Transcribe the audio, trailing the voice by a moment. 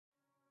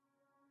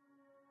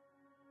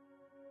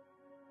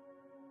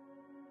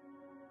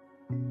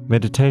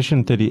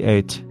Meditation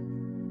 38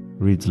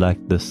 reads like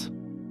this.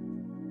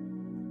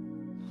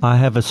 I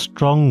have a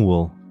strong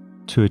will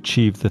to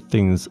achieve the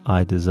things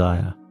I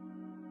desire.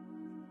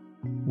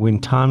 When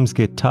times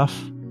get tough,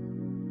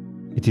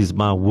 it is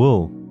my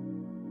will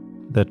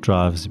that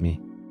drives me.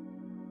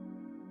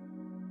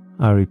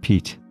 I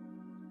repeat.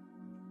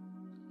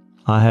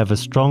 I have a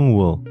strong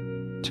will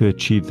to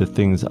achieve the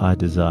things I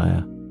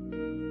desire.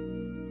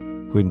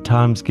 When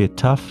times get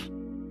tough,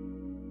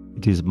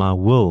 it is my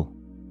will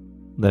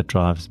that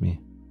drives me.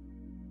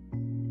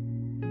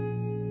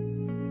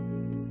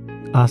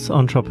 Us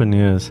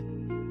entrepreneurs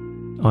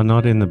are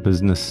not in the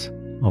business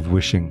of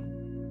wishing.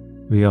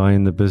 We are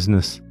in the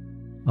business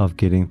of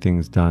getting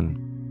things done.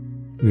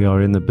 We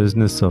are in the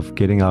business of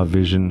getting our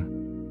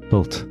vision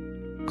built,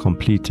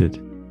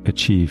 completed,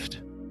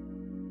 achieved.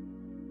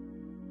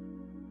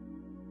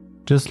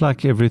 Just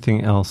like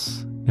everything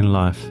else in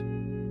life,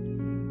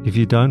 if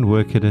you don't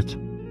work at it,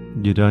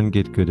 you don't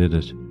get good at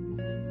it.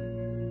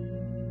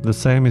 The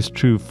same is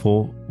true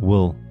for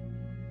will.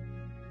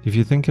 If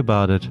you think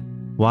about it,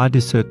 why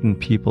do certain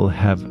people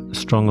have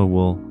stronger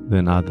will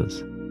than others?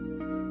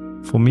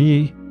 For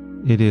me,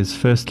 it is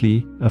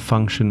firstly a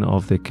function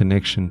of their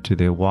connection to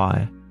their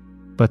why,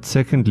 but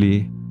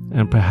secondly,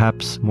 and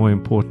perhaps more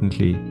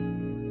importantly,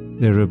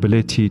 their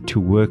ability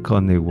to work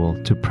on their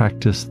will, to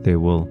practice their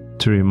will,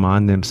 to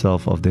remind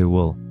themselves of their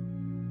will.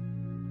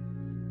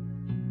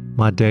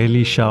 My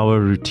daily shower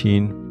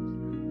routine,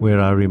 where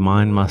I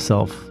remind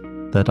myself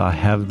that I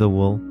have the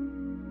will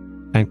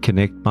and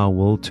connect my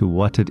will to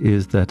what it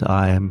is that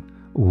I am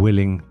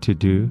willing to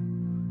do,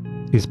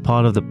 is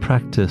part of the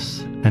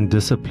practice and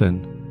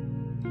discipline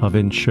of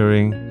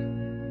ensuring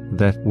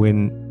that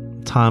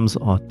when times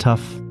are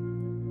tough,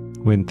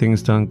 when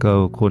things don't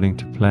go according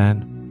to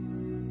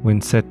plan,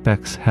 when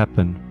setbacks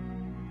happen,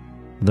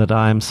 that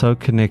I am so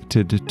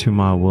connected to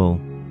my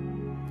will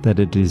that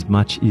it is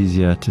much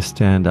easier to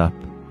stand up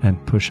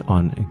and push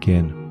on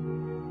again.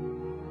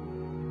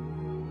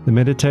 The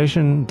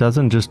meditation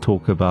doesn't just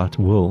talk about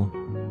will,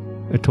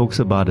 it talks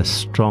about a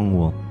strong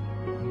will,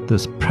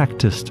 this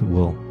practiced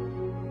will.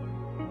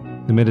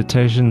 The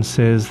meditation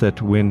says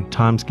that when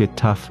times get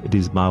tough, it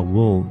is my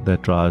will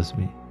that drives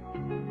me.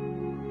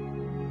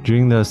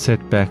 During those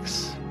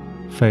setbacks,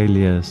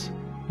 failures,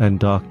 and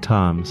dark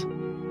times,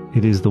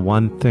 it is the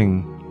one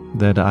thing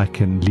that I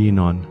can lean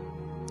on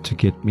to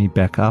get me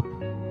back up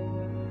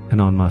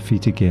and on my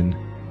feet again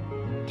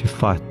to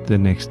fight the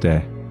next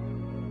day.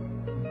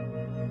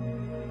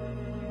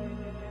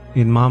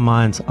 In my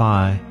mind's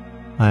eye,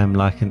 I am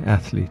like an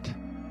athlete.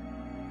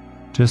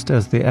 Just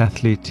as the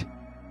athlete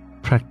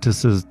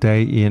practices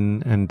day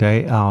in and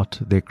day out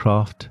their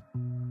craft,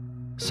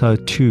 so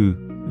too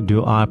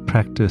do I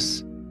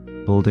practice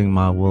building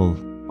my will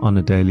on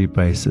a daily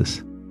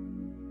basis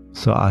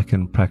so I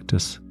can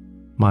practice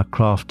my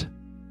craft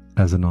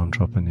as an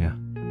entrepreneur.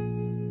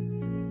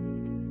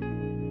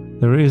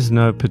 There is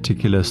no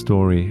particular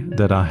story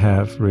that I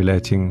have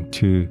relating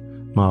to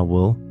my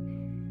will,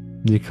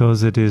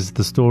 because it is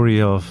the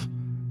story of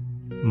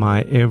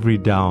my every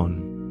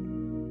down,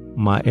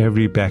 my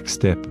every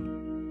backstep,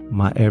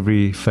 my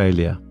every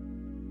failure.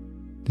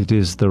 It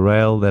is the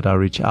rail that I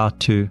reach out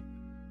to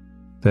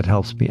that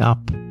helps me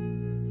up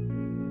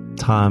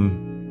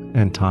time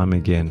and time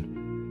again.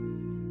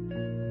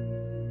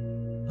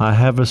 I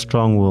have a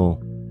strong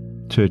will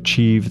to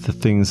achieve the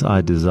things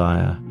I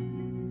desire.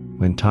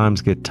 When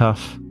times get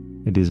tough,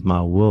 it is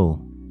my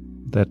will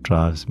that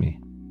drives me.